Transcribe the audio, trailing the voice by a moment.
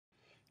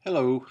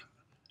Hello,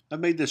 I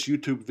made this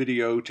YouTube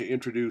video to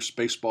introduce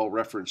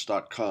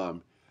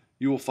baseballreference.com.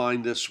 You will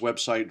find this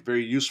website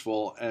very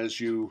useful as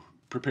you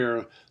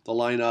prepare the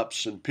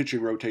lineups and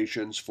pitching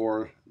rotations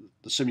for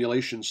the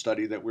simulation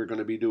study that we're going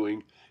to be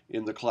doing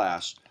in the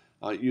class.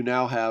 You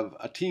now have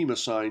a team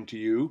assigned to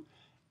you,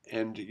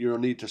 and you'll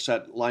need to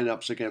set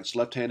lineups against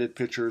left-handed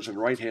pitchers and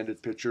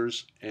right-handed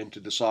pitchers and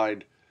to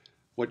decide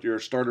what your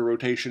starter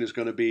rotation is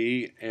going to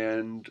be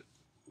and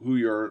who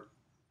your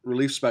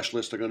relief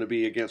specialists are going to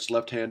be against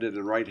left-handed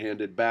and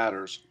right-handed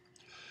batters.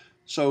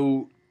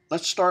 So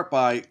let's start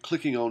by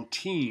clicking on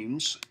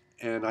Teams,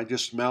 and I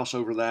just mouse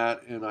over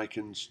that and I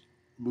can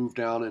move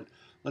down, and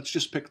let's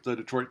just pick the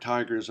Detroit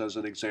Tigers as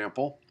an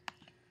example.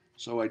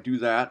 So I do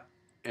that,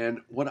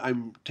 and what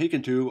I'm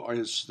taken to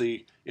is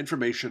the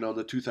information on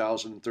the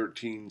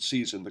 2013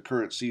 season, the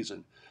current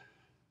season.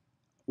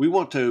 We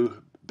want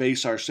to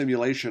base our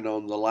simulation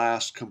on the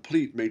last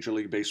complete Major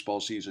League Baseball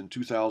season,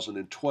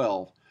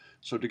 2012.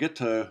 So to get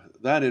to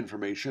that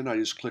information, I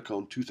just click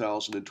on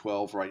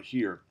 2012 right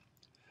here.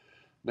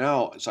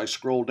 Now, as I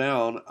scroll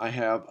down, I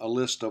have a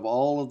list of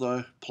all of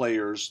the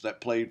players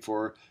that played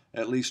for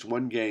at least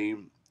one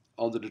game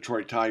on the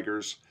Detroit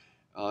Tigers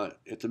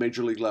at the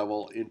Major League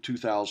level in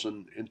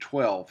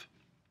 2012.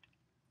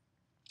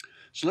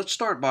 So let's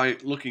start by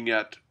looking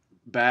at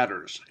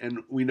batters. And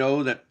we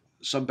know that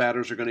some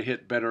batters are going to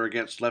hit better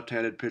against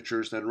left-handed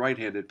pitchers than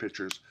right-handed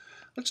pitchers.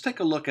 Let's take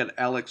a look at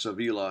Alex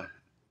Avila.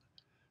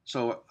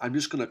 So I'm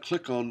just going to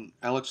click on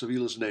Alex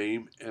Avila's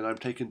name, and I'm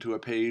taken to a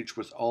page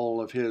with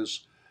all of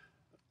his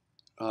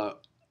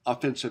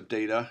offensive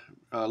data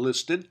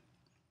listed.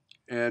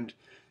 And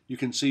you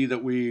can see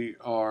that we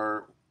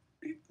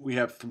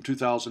have from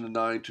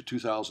 2009 to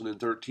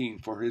 2013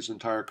 for his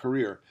entire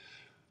career.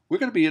 We're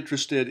going to be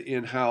interested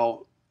in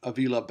how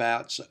Avila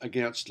bats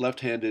against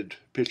left-handed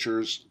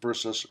pitchers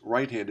versus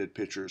right-handed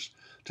pitchers.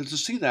 To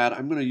see that,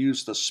 I'm going to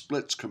use the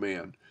splits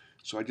command.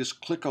 So I just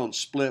click on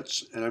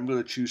splits, and I'm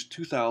going to choose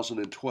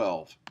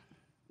 2012.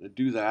 I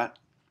do that.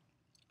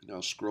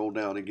 Now scroll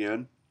down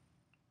again.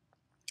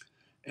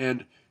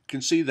 And you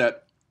can see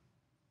that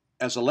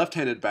as a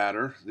left-handed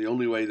batter, the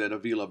only way that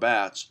Avila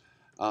bats,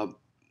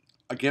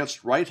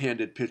 against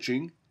right-handed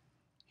pitching,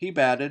 he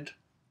batted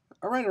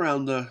right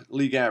around the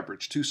league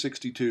average,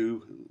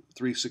 262,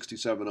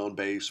 367 on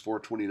base,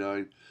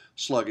 429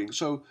 slugging.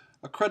 So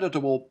a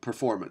creditable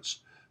performance.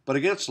 But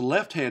against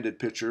left-handed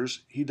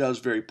pitchers, he does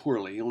very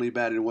poorly. He only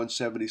batted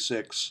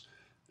 176,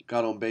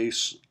 got on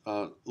base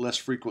less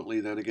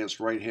frequently than against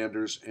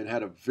right-handers, and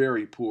had a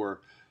very poor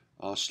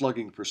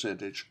slugging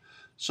percentage.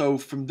 So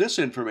from this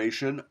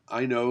information,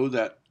 I know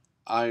that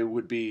I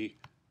would be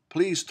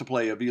pleased to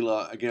play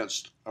Avila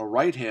against a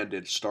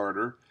right-handed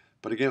starter,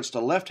 but against a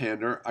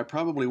left-hander, I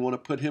probably want to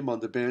put him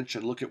on the bench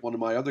and look at one of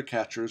my other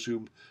catchers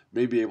who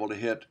may be able to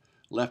hit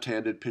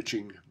left-handed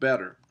pitching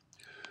better.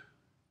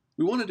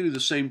 We want to do the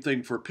same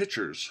thing for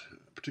pitchers,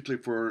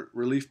 particularly for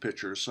relief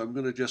pitchers. So I'm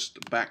going to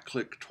just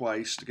back-click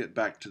twice to get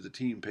back to the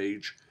team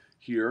page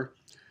here.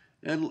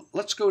 And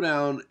let's go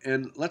down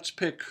and let's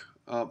pick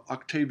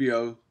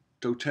Octavio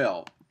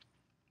Dotel.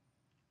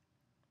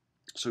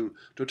 So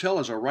Dotel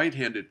is a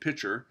right-handed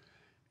pitcher,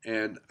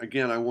 and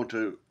again, I want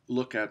to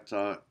look at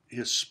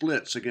his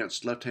splits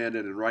against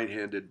left-handed and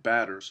right-handed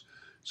batters.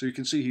 So you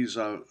can see he's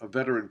a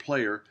veteran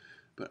player,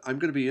 but I'm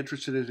going to be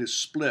interested in his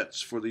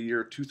splits for the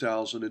year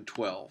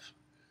 2012.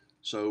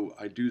 So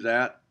I do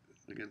that.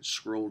 Again,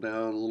 scroll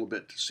down a little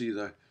bit to see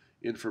the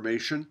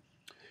information.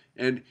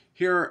 And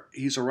here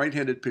he's a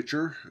right-handed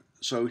pitcher.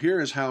 So here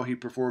is how he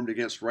performed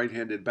against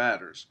right-handed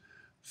batters.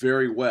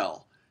 Very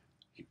well.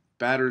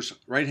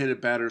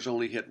 Right-handed batters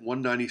only hit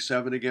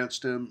 197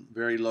 against him,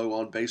 very low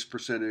on base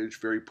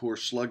percentage, very poor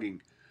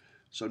slugging,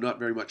 so not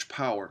very much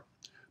power.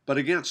 But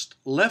against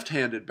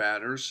left-handed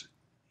batters,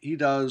 he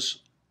does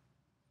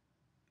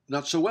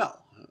not so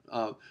well.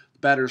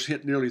 Batters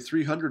hit nearly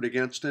 300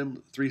 against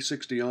him,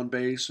 360 on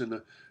base, and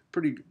a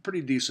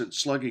pretty decent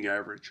slugging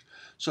average.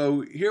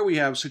 So here we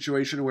have a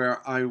situation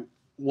where I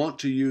want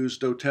to use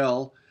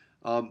Dotel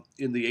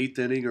in the 8th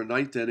inning or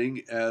 9th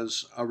inning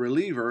as a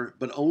reliever,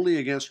 but only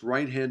against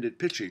right-handed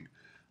pitching.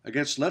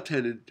 Against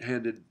against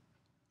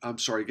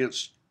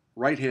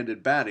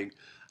right-handed batting,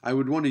 I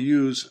would want to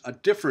use a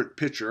different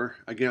pitcher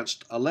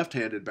against a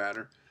left-handed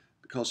batter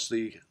because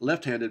the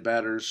left-handed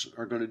batters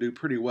are going to do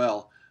pretty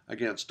well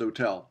against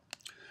Dotel.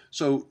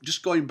 So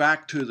just going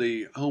back to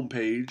the home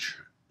page,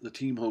 the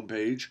team home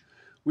page,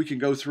 we can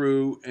go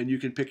through and you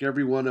can pick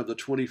every one of the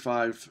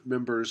 25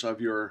 members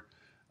of your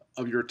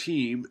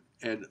team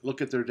and look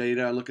at their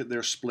data, look at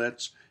their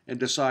splits, and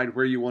decide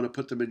where you want to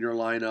put them in your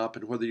lineup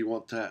and whether you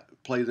want to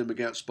play them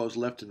against both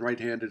left and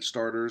right-handed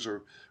starters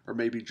or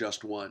maybe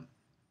just one.